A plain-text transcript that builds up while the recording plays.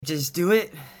Just do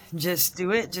it. Just do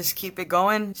it. Just keep it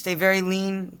going. Stay very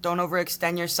lean. Don't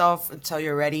overextend yourself until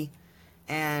you're ready.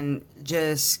 And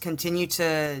just continue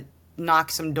to knock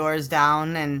some doors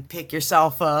down and pick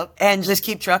yourself up. And just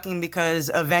keep trucking because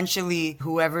eventually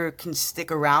whoever can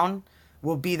stick around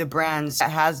will be the brands that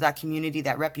has that community,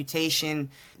 that reputation.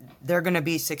 They're going to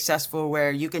be successful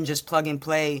where you can just plug and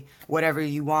play whatever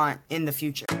you want in the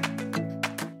future.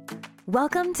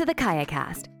 Welcome to the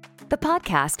KayaCast, the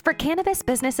podcast for cannabis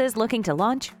businesses looking to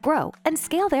launch, grow, and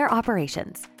scale their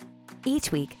operations.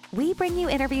 Each week, we bring you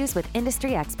interviews with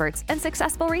industry experts and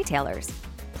successful retailers,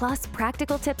 plus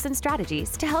practical tips and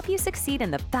strategies to help you succeed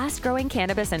in the fast-growing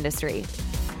cannabis industry.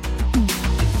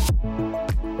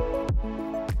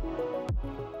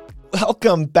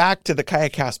 Welcome back to the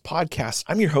KayaCast podcast.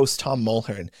 I'm your host, Tom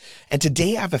Mulhern, and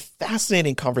today I have a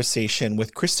fascinating conversation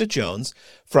with Krysta Jones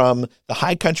from the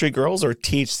High Country Girls, or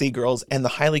THC Girls, and the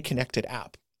Highly Connected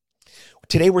app.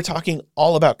 Today we're talking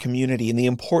all about community and the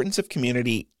importance of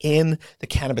community in the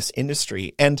cannabis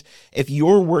industry. And if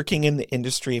you're working in the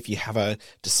industry, if you have a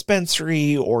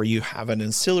dispensary or you have an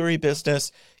ancillary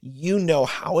business, you know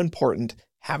how important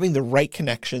having the right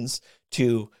connections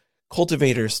to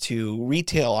cultivators, to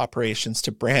retail operations,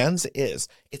 to brands is.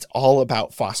 It's all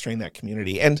about fostering that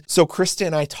community. And so Krysta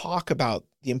and I talk about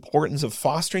the importance of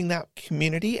fostering that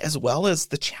community as well as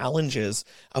the challenges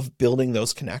of building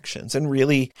those connections and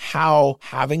really how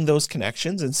having those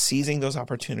connections and seizing those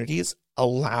opportunities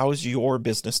allows your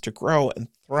business to grow and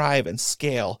thrive and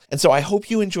scale. And so I hope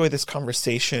you enjoy this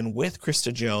conversation with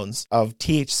Krysta Jones of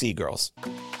THC Girls.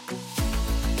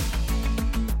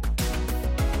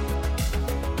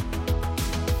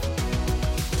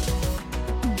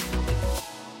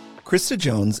 Krysta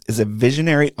Jones is a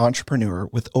visionary entrepreneur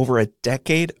with over a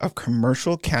decade of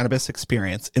commercial cannabis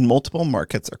experience in multiple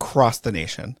markets across the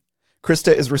nation.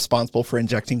 Krysta is responsible for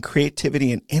injecting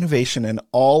creativity and innovation in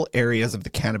all areas of the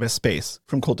cannabis space,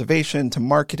 from cultivation to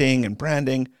marketing and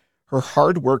branding. Her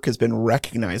hard work has been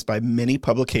recognized by many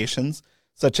publications,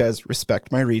 such as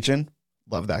Respect My Region,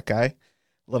 love that guy,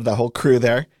 love that whole crew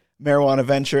there, Marijuana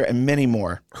Venture, and many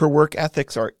more. Her work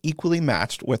ethics are equally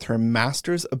matched with her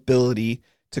master's ability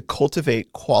to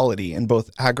cultivate quality in both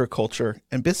agriculture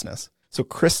and business. So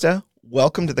Krysta,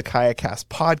 welcome to the KayaCast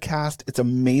podcast. It's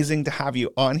amazing to have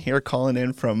you on here calling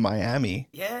in from Miami.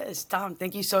 Yes, Tom,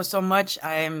 thank you so much.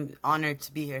 I am honored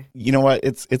to be here. You know what?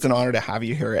 It's an honor to have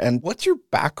you here. And what's your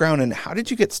background and how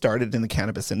did you get started in the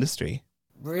cannabis industry?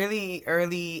 Really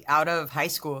early out of high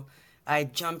school, I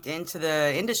jumped into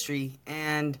the industry.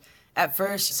 And at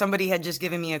first, somebody had just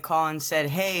given me a call and said,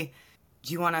 hey,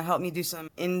 do you want to help me do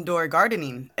some indoor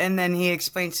gardening? And then he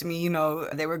explained to me,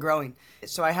 they were growing.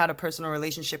 So I had a personal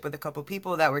relationship with a couple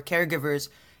people that were caregivers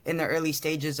in the early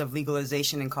stages of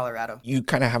legalization in Colorado. You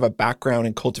kind of have a background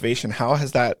in cultivation. How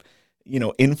has that,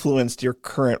 influenced your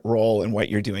current role and what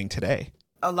you're doing today?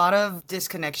 A lot of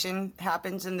disconnection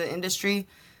happens in the industry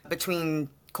between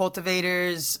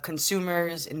cultivators,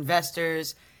 consumers,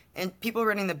 investors, and people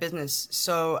running the business.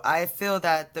 So I feel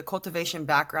that the cultivation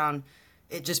background,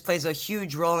 it just plays a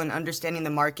huge role in understanding the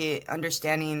market,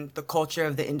 understanding the culture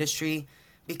of the industry,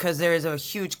 because there is a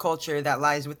huge culture that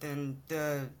lies within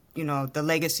the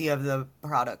legacy of the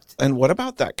product. And what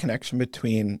about that connection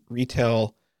between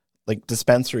retail, like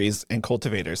dispensaries and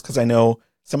cultivators? Because I know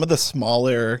some of the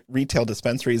smaller retail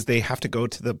dispensaries, they have to go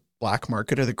to the black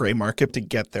market or the gray market to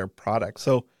get their product.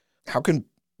 So how can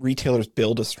retailers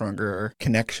build a stronger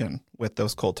connection with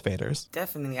those cultivators?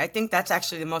 Definitely. I think that's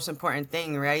actually the most important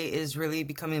thing, right? Is really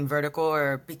becoming vertical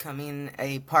or becoming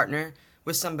a partner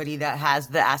with somebody that has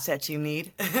the assets you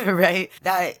need, right?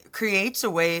 That creates a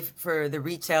way for the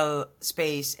retail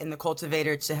space and the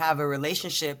cultivator to have a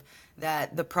relationship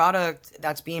that the product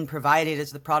that's being provided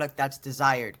is the product that's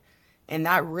desired. And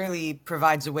that really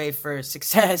provides a way for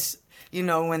success,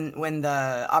 when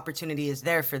the opportunity is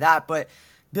there for that. But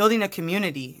building a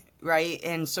community, right,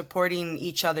 and supporting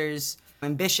each other's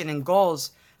ambition and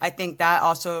goals, I think that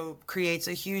also creates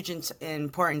a huge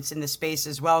importance in the space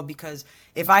as well, because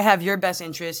if I have your best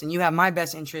interest and you have my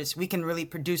best interest, we can really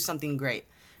produce something great,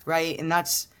 right? And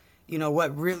that's,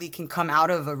 what really can come out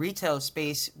of a retail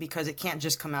space, because it can't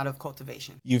just come out of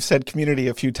cultivation. You've said community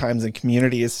a few times, and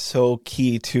community is so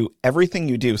key to everything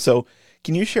you do. So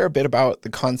can you share a bit about the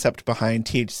concept behind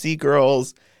THC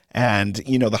Girls and,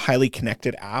 the Highly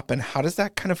Connected app, and how does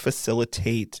that kind of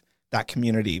facilitate that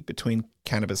community between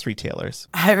cannabis retailers?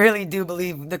 I really do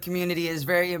believe the community is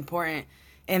very important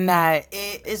in that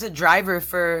it is a driver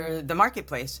for the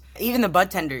marketplace. Even the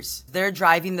bud tenders, they're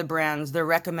driving the brands, they're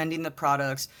recommending the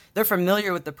products, they're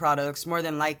familiar with the products. More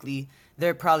than likely,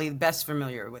 they're probably best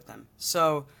familiar with them.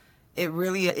 So It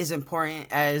really is important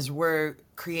as we're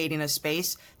creating a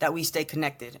space that we stay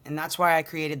connected. And that's why I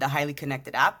created the Highly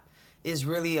Connected app, is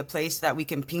really a place that we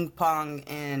can ping pong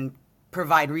and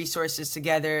provide resources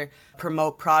together,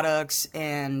 promote products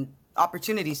and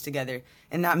opportunities together.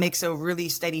 And that makes a really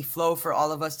steady flow for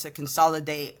all of us to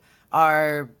consolidate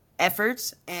our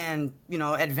efforts and,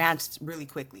 advance really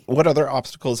quickly. What other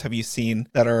obstacles have you seen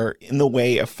that are in the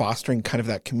way of fostering kind of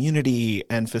that community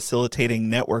and facilitating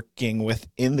networking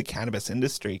within the cannabis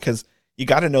industry? Because you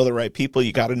got to know the right people,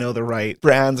 you got to know the right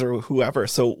brands or whoever.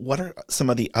 So what are some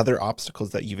of the other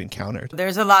obstacles that you've encountered?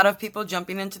 There's a lot of people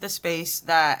jumping into the space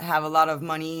that have a lot of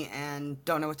money and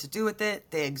don't know what to do with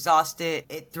it. They exhaust it.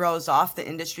 It throws off the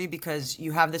industry because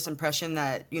you have this impression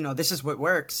that, this is what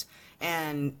works.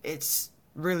 And it's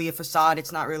really a facade.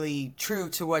 It's not really true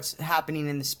to what's happening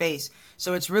in the space.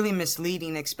 So it's really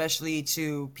misleading, especially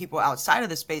to people outside of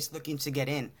the space looking to get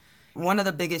in. One of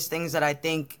the biggest things that I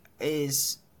think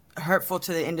is hurtful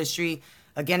to the industry,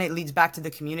 again, it leads back to the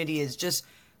community, is just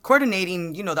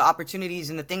coordinating, the opportunities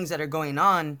and the things that are going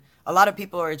on. A lot of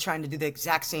people are trying to do the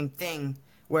exact same thing,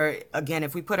 where, again,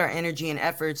 if we put our energy and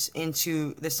efforts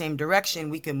into the same direction,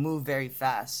 we can move very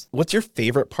fast. What's your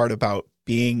favorite part about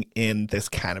being in this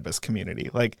cannabis community?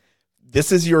 Like,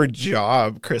 this is your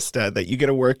job, Krysta, that you get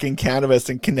to work in cannabis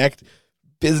and connect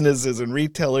businesses and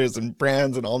retailers and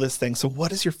brands and all this thing. So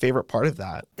what is your favorite part of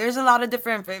that? There's a lot of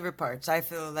different favorite parts. I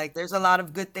feel like there's a lot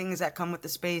of good things that come with the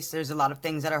space. There's a lot of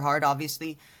things that are hard,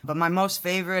 obviously. But my most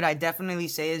favorite, I definitely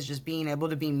say, is just being able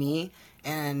to be me.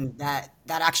 And that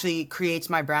actually creates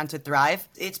my brand to thrive.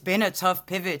 It's been a tough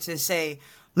pivot to say,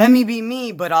 let me be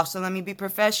me, but also let me be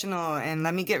professional, and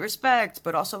let me get respect,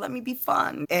 but also let me be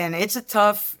fun. And it's a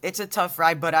tough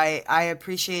ride, but I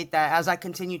appreciate that as I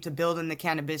continue to build in the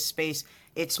cannabis space,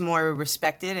 it's more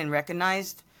respected and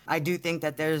recognized. I do think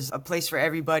that there's a place for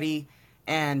everybody,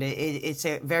 and it's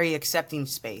a very accepting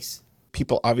space.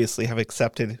 People obviously have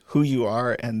accepted who you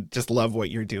are and just love what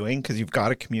you're doing because you've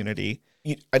got a community.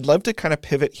 I'd love to kind of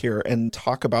pivot here and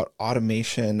talk about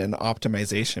automation and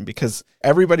optimization, because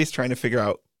everybody's trying to figure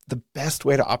out the best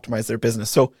way to optimize their business.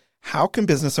 So how can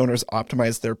business owners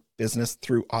optimize their business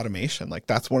through automation? Like,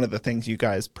 that's one of the things you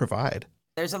guys provide.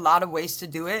 There's a lot of ways to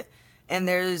do it. And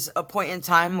there's a point in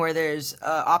time where there's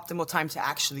optimal time to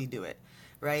actually do it,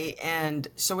 right? And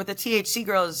so with the THC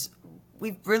girls,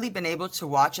 we've really been able to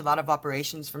watch a lot of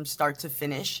operations from start to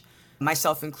finish,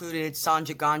 myself included.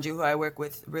 Sanja Ganju, who I work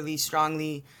with really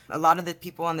strongly. A lot of the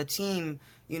people on the team,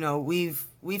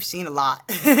 we've seen a lot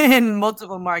in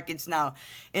multiple markets now.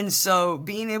 And so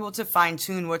being able to fine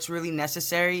tune what's really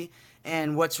necessary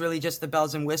and what's really just the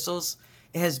bells and whistles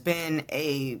has been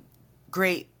a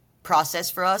great process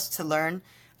for us to learn.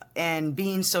 And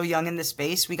being so young in the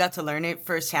space, we got to learn it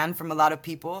firsthand from a lot of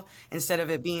people instead of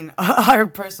it being our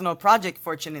personal project,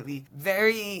 fortunately.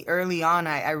 Very early on,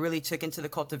 I really took into the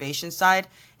cultivation side,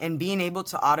 and being able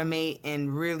to automate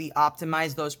and really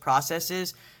optimize those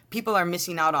processes. People are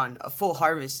missing out on a full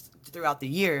harvest throughout the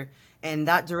year, and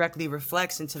that directly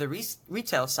reflects into the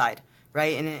retail side,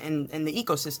 right? And the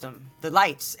ecosystem, the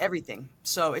lights, everything.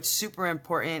 So it's super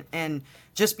important, and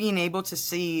just being able to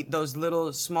see those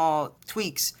little small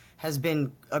tweaks has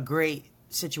been a great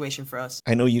situation for us.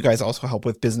 I know you guys also help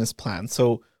with business plans.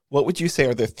 So what would you say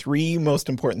are the 3 most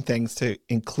important things to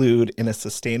include in a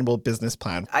sustainable business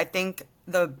plan? I think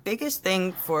the biggest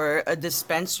thing for a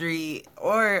dispensary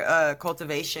or a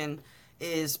cultivation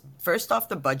is, first off,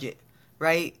 the budget,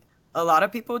 right? A lot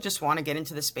of people just want to get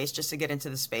into the space just to get into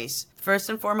the space. First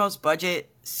and foremost, budget.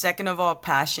 Second of all,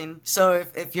 passion. So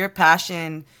if your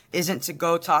passion isn't to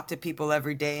go talk to people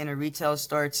every day in a retail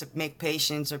store to make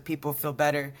patients or people feel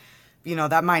better,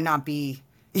 that might not be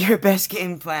your best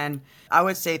game plan. I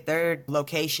would say third,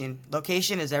 location.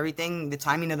 Location is everything. The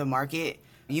timing of the market.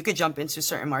 You could jump into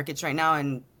certain markets right now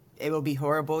and it will be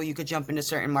horrible. You could jump into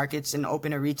certain markets and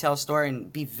open a retail store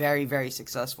and be very, very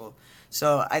successful.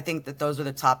 So I think that those are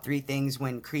the top 3 things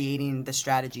when creating the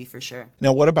strategy, for sure.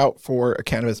 Now, what about for a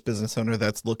cannabis business owner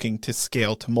that's looking to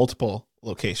scale to multiple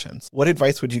locations? What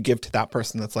advice would you give to that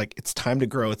person that's like, it's time to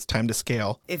grow, it's time to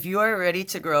scale? If you are ready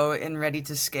to grow and ready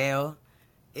to scale,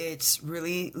 it's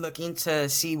really looking to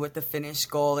see what the finished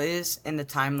goal is and the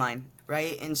timeline,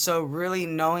 right? And so really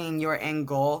knowing your end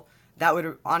goal, that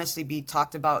would honestly be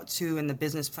talked about too in the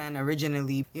business plan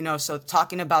originally, so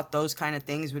talking about those kind of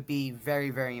things would be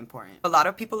very, very important. A lot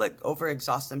of people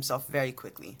overexhaust themselves very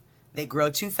quickly. They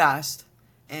grow too fast,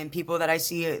 and people that I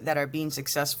see that are being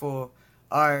successful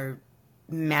are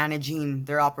managing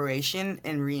their operation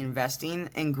and reinvesting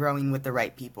and growing with the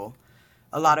right people.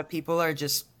 A lot of people are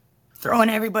just throwing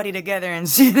everybody together and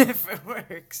seeing if it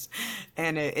works.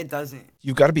 And it doesn't.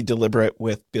 You've got to be deliberate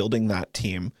with building that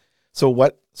team. So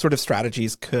what sort of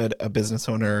strategies could a business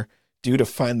owner do to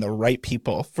find the right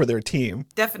people for their team?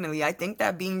 Definitely. I think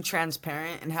that being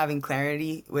transparent and having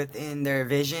clarity within their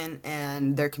vision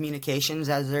and their communications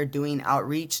as they're doing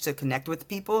outreach to connect with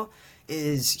people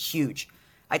is huge.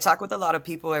 I talk with a lot of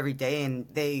people every day and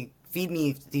they feed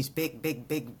me these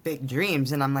big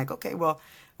dreams. And I'm like, okay, well,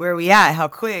 where are we at? How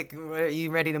quick? Are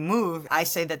you ready to move? I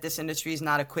say that this industry is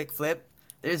not a quick flip.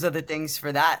 There's other things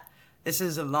for that. This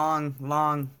is a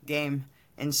long game.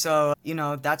 And so,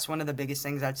 that's one of the biggest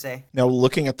things I'd say. Now,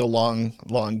 looking at the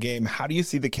long game, how do you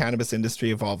see the cannabis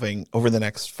industry evolving over the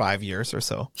next 5 years or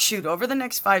so? Shoot, over the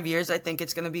next 5 years, I think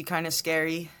it's going to be kind of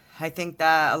scary. I think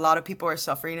that a lot of people are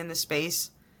suffering in this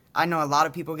space. I know a lot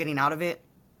of people getting out of it.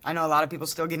 I know a lot of people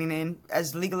still getting in.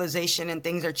 As legalization and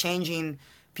things are changing,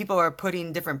 people are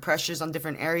putting different pressures on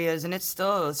different areas, and it's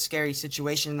still a scary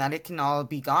situation that it can all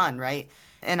be gone, right?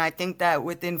 And I think that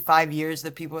within 5 years,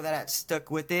 the people that have stuck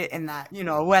with it and that,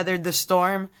 weathered the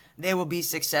storm, they will be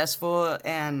successful.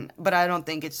 But I don't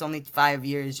think it's only 5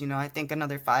 years, I think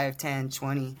another 5, 10,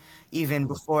 20, even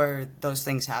before those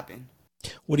things happen.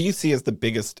 What do you see as the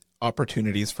biggest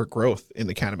opportunities for growth in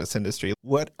the cannabis industry?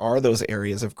 What are those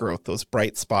areas of growth, those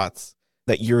bright spots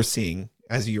that you're seeing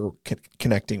as you're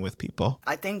connecting with people?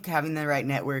 I think having the right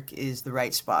network is the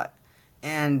right spot.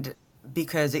 And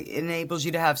because it enables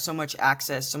you to have so much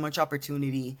access, so much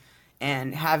opportunity,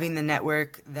 and having the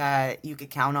network that you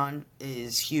could count on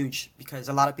is huge because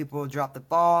a lot of people drop the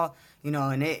ball,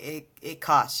 and it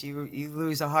costs. You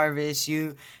lose a harvest,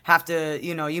 you have to,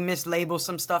 you mislabel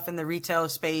some stuff in the retail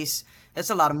space. That's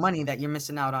a lot of money that you're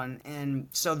missing out on. And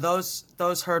so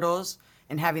those hurdles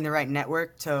and having the right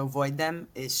network to avoid them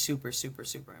is super, super,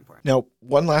 super important. Now,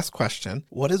 one last question.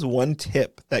 What is one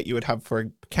tip that you would have for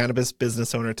a cannabis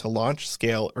business owner to launch,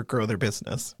 scale, or grow their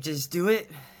business? Just do it.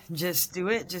 Just do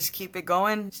it. Just keep it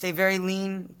going. Stay very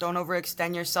lean. Don't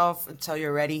overextend yourself until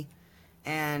you're ready.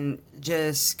 And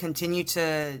just continue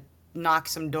to knock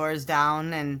some doors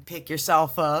down and pick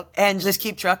yourself up. And just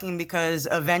keep trucking because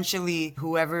eventually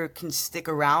whoever can stick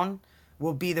around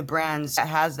will be the brands that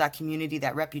has that community,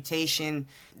 that reputation.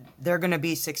 They're going to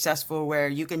be successful where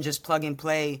you can just plug and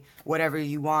play whatever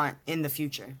you want in the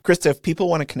future. Krysta, if people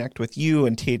want to connect with you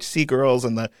and THC Girls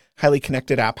and the Highly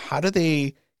Connected app, how do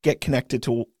they get connected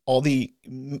to all the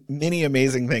many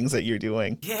amazing things that you're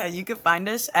doing? Yeah, you can find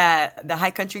us at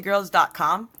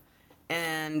thehighcountryGirls.com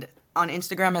and on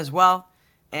Instagram as well,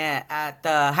 at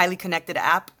the Highly Connected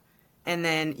app. And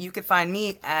then you can find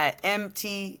me at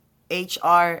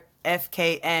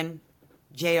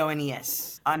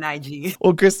MTHRFKNJONES on IG.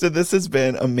 Well, Krysta, this has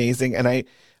been amazing. And I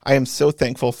am so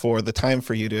thankful for the time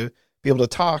for you to be able to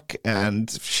talk and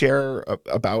share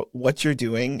about what you're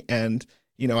doing. And,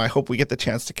 I hope we get the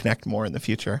chance to connect more in the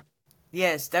future.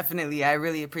 Yes, definitely. I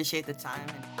really appreciate the time.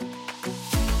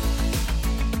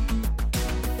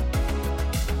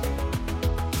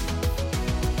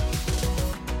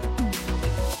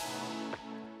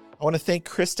 I want to thank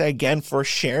Krysta again for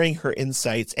sharing her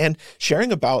insights and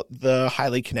sharing about the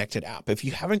Highly Connected app. If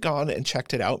you haven't gone and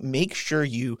checked it out, make sure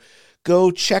you go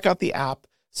check out the app,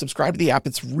 subscribe to the app.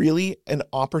 It's really an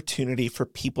opportunity for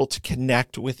people to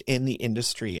connect within the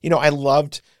industry. I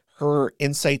loved her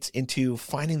insights into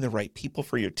finding the right people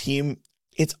for your team.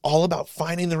 It's all about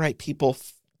finding the right people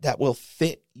that will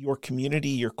fit your community,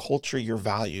 your culture, your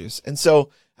values. And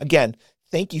so, again,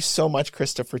 thank you so much,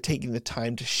 Krysta, for taking the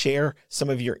time to share some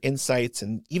of your insights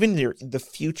and even the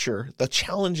future, the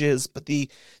challenges, but the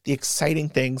exciting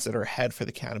things that are ahead for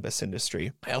the cannabis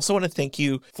industry. I also want to thank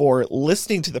you for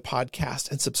listening to the podcast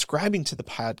and subscribing to the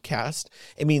podcast.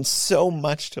 It means so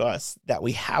much to us that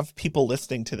we have people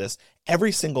listening to this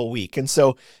every single week. And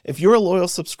so if you're a loyal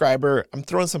subscriber, I'm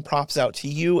throwing some props out to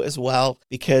you as well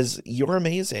because you're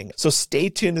amazing. So stay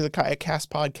tuned to the KayaCast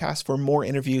podcast for more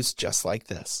interviews just like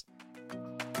this.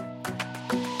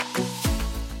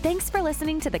 Thanks for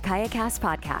listening to the KayaCast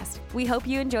podcast. We hope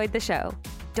you enjoyed the show.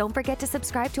 Don't forget to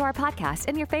subscribe to our podcast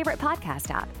in your favorite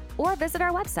podcast app or visit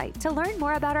our website to learn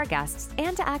more about our guests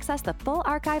and to access the full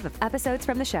archive of episodes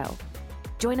from the show.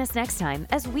 Join us next time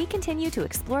as we continue to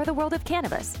explore the world of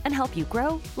cannabis and help you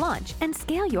grow, launch, and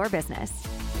scale your business.